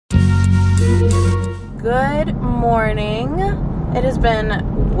Good morning. It has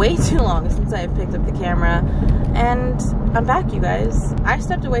been way too long since I've picked up the camera, and I'm back, you guys. I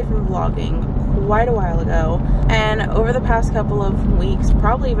stepped away from vlogging quite a while ago, and over the past couple of weeks,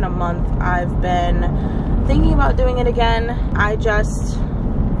 probably even a month, I've been thinking about doing it again. I just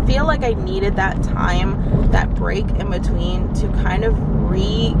feel like I needed that time, that break in between, to kind of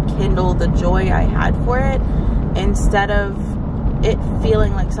rekindle the joy I had for it, instead of it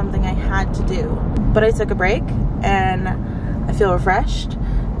feeling like something I had to do. But I took a break and I feel refreshed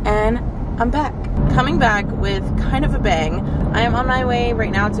and I'm back. Coming back with kind of a bang. I am on my way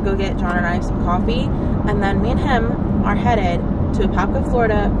right now to go get John and I some coffee, and then me and him are headed to Apopka,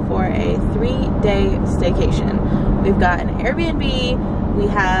 Florida for a 3-day staycation. We've got an Airbnb, we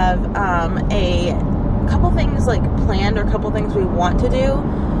have a couple things like planned, or a couple things we want to do,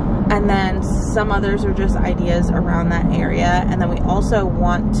 and then some others are just ideas around that area. And then we also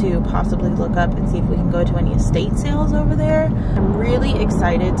want to possibly look up and see if we can go to any estate sales over there. I'm really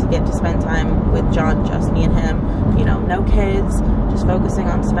excited to get to spend time with John, just me and him. You know, no kids, just focusing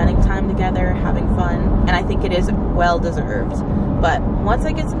on spending time together, having fun. And I think it is well deserved. But once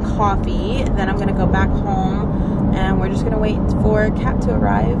I get some coffee, then I'm gonna go back home and we're just gonna wait for Kat to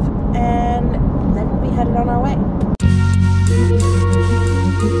arrive, and then we'll be headed on our way.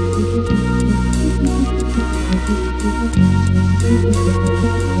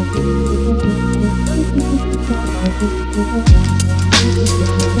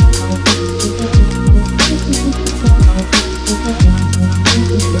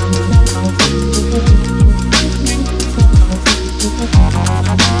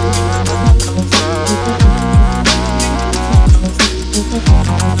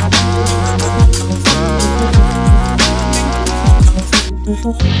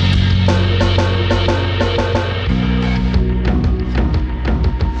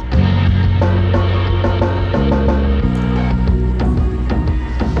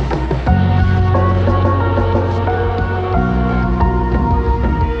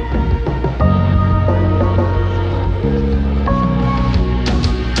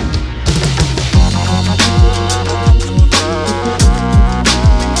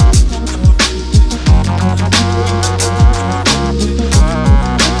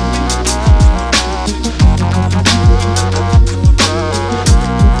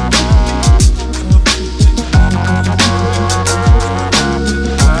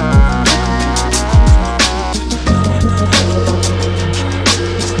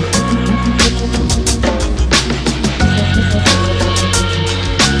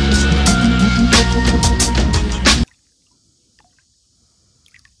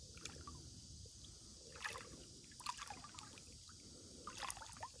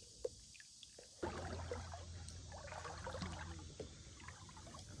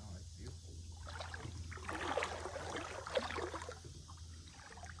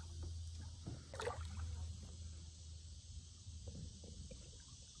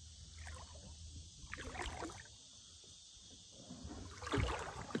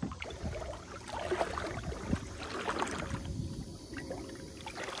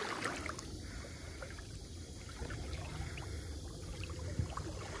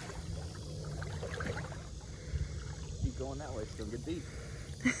 Going that way, it's gonna get deep.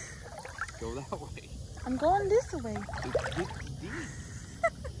 Go that way. I'm going this way. It gets deep.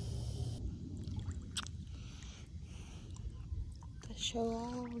 To show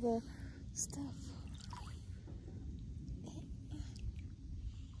all the stuff.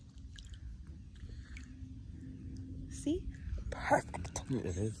 See? Perfect. It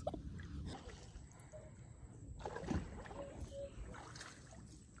is.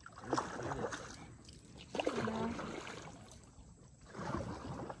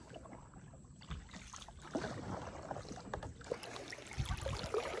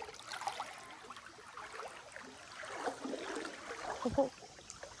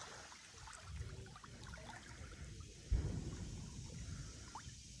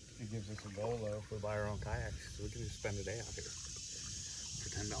 It gives us a goal though if we buy our own kayaks, so we can just spend a day out here for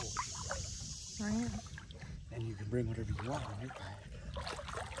 $10. Right. And you can bring whatever you want on your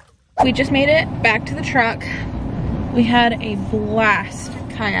kayak. We just made it back to the truck. We had a blast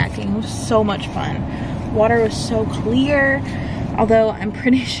kayaking. It was so much fun. Water was so clear, although I'm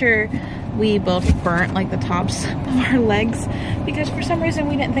pretty sure we both burnt like the tops of our legs because for some reason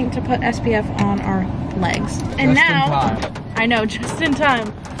we didn't think to put SPF on our legs. And just now, I know, just in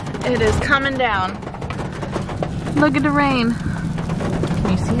time, it is coming down. Look at the rain. Can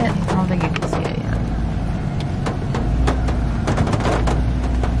you see it? I don't think you can see it yet.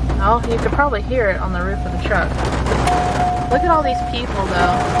 Oh, you could probably hear it on the roof of the truck. Look at all these people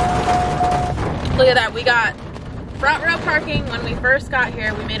though. Look at that, we got front row parking when we first got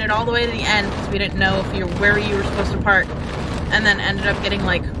here. We made it all the way to the end because we didn't know if where you were supposed to park, and then ended up getting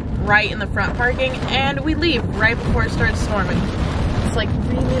like right in the front parking, and we leave right before it starts storming. It's like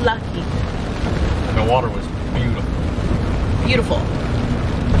really lucky. And the water was beautiful. Beautiful.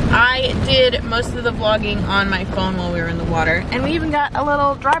 I did most of the vlogging on my phone while we were in the water, and we even got a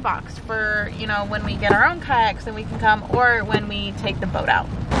little dry box for, you know, when we get our own kayaks and we can come, or when we take the boat out.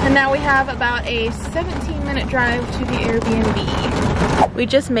 And now we have about a 17-minute drive to the Airbnb. We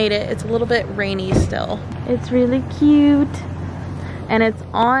just made it. It's a little bit rainy still. It's really cute. And it's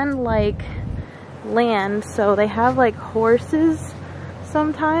on like land, so they have like horses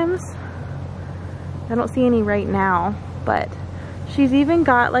sometimes. I don't see any right now, but she's even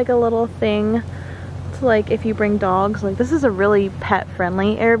got like a little thing to like if you bring dogs. Like this is a really pet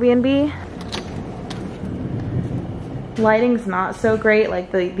friendly Airbnb. Lighting's not so great,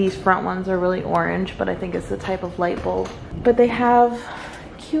 like these front ones are really orange, but I think it's the type of light bulb. But they have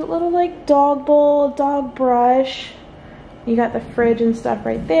cute little like dog bowl, dog brush. You got the fridge and stuff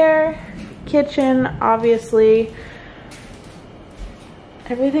right there. Kitchen, obviously.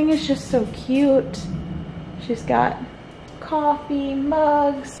 Everything is just so cute. She's got coffee,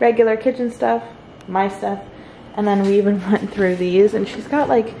 mugs, regular kitchen stuff, my stuff. And then we even went through these, and she's got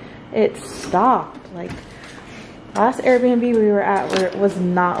like, it stocked. Like last Airbnb we were at where it was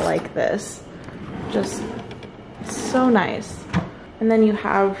not like this. Just so nice. And then you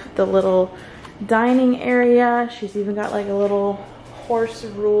have the little dining area. She's even got like a little horse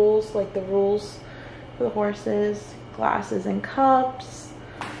rules, like the rules for the horses, glasses and cups.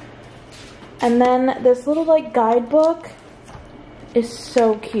 And then this little like guidebook is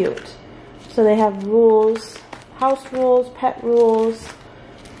so cute. So they have rules, house rules, pet rules,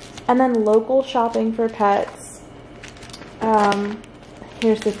 and then local shopping for pets.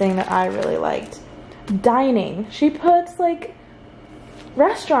 Here's the thing that I really liked. Dining. She puts like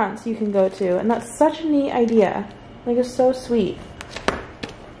restaurants you can go to, and that's such a neat idea. Like, it's so sweet.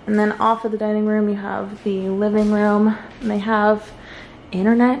 And then off of the dining room you have the living room, and they have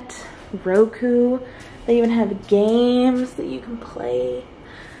internet, Roku. They even have games that you can play,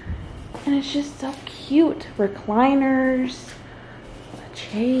 and it's just so cute. Recliners, a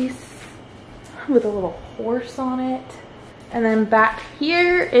chase with a little horse on it. And then back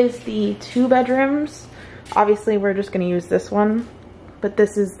here is the 2 bedrooms. Obviously we're just gonna use this one, but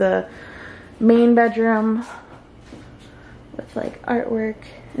this is the main bedroom with like artwork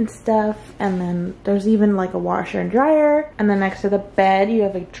and stuff. And then there's even like a washer and dryer. And then next to the bed you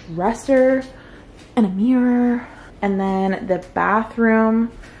have a dresser and a mirror. And then the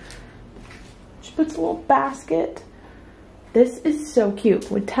bathroom, she puts a little basket. This is so cute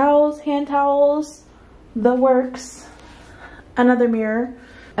with towels, hand towels, the works, another mirror.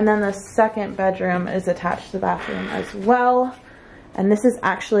 And then the second bedroom is attached to the bathroom as well. And this is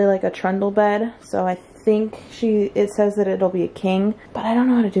actually like a trundle bed, so I think it says that it'll be a king, but I don't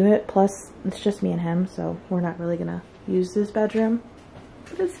know how to do it. Plus it's just me and him, so we're not really gonna use this bedroom.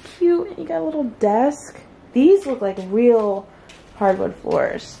 But it's cute. You got a little desk. These look like real hardwood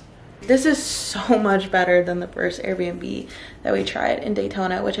floors. This is so much better than the first Airbnb that we tried in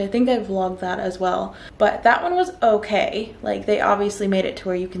Daytona, which I think I vlogged that as well. But that one was okay. Like, they obviously made it to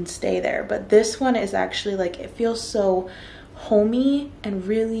where you can stay there. But this one is actually like, it feels so homey and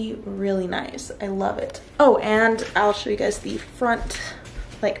really, really nice. I love it. Oh, and I'll show you guys the front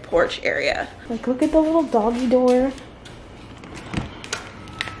like porch area. Like, look at the little doggy door.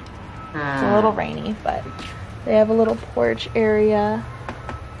 It's a little rainy, but they have a little porch area.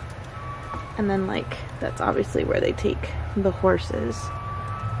 And then like, that's obviously where they take the horses.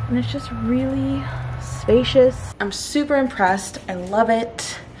 And it's just really spacious. I'm super impressed. I love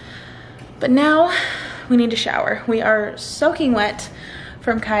it. But now we need to shower. We are soaking wet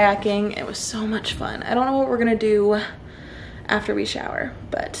from kayaking. It was so much fun. I don't know what we're gonna do after we shower,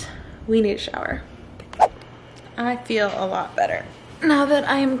 but we need a shower. I feel a lot better now that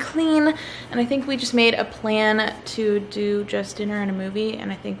I am clean, and I think we just made a plan to do just dinner and a movie,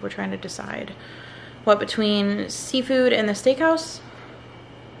 and I think we're trying to decide what between seafood and the steakhouse.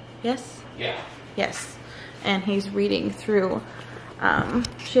 Yes? Yeah. Yes. And he's reading through,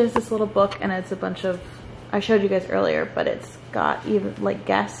 she has this little book, and it's a bunch of, I showed you guys earlier, but it's got even like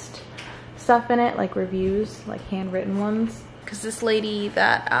guest stuff in it, like reviews, like handwritten ones. Because this lady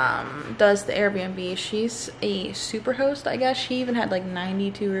that does the Airbnb, she's a super host, I guess. She even had like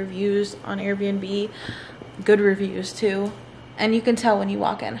 92 reviews on Airbnb. Good reviews too. And you can tell when you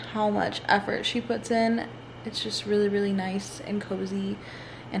walk in how much effort she puts in. It's just really, really nice and cozy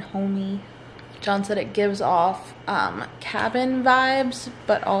and homey. John said it gives off cabin vibes,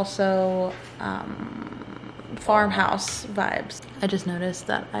 but also farmhouse vibes. I just noticed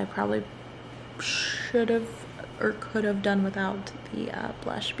that I probably should have or could have done without the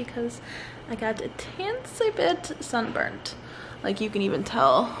blush because I got a teensy bit sunburnt. Like you can even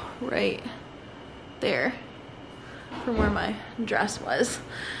tell right there from where my dress was.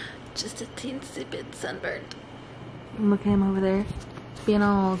 Just a teensy bit sunburnt. Look at him over there, being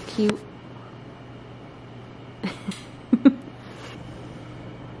all cute.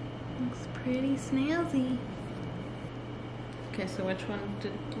 Looks pretty snazzy. Okay, so which one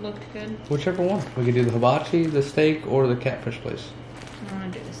looked good? Whichever one. We could do the hibachi, the steak, or the catfish place. I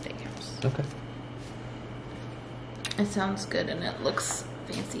want to do the steakhouse. Okay. It sounds good and it looks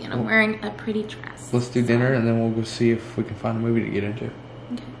fancy, and I'm wearing a pretty dress. Let's do dinner and then we'll go see if we can find a movie to get into.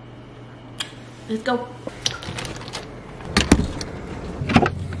 Okay. Let's go.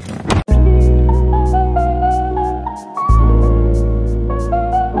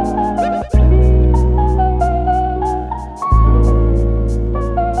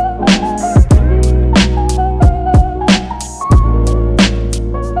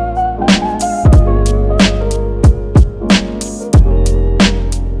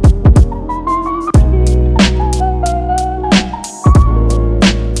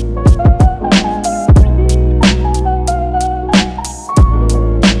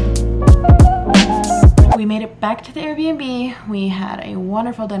 Back to the Airbnb. We had a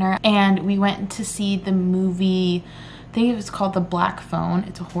wonderful dinner and we went to see the movie. I think it was called The Black Phone.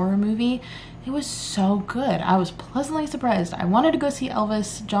 It's a horror movie. It was so good. I was pleasantly surprised. I wanted to go see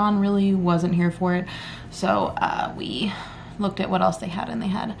Elvis. John really wasn't here for it. So we looked at what else they had, and they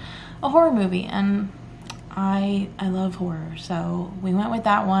had a horror movie, and I love horror. So we went with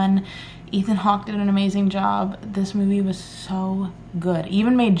that one. Ethan Hawke did an amazing job. This movie was so good.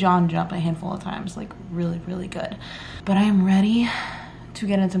 Even made John jump a handful of times. Like really, really good. But I am ready to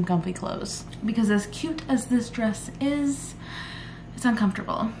get in some comfy clothes because as cute as this dress is, it's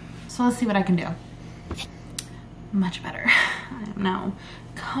uncomfortable. So let's see what I can do. Much better. I am now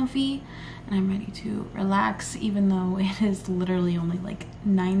comfy and I'm ready to relax, even though it is literally only like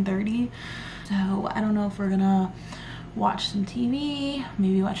 9:30. So I don't know if we're gonna watch some TV,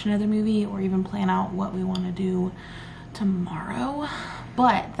 maybe watch another movie, or even plan out what we want to do tomorrow.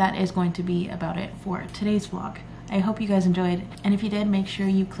 But that is going to be about it for today's vlog. I hope you guys enjoyed, and if you did, make sure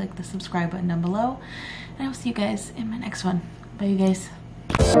you click the subscribe button down below, and I will see you guys in my next one. Bye, you guys.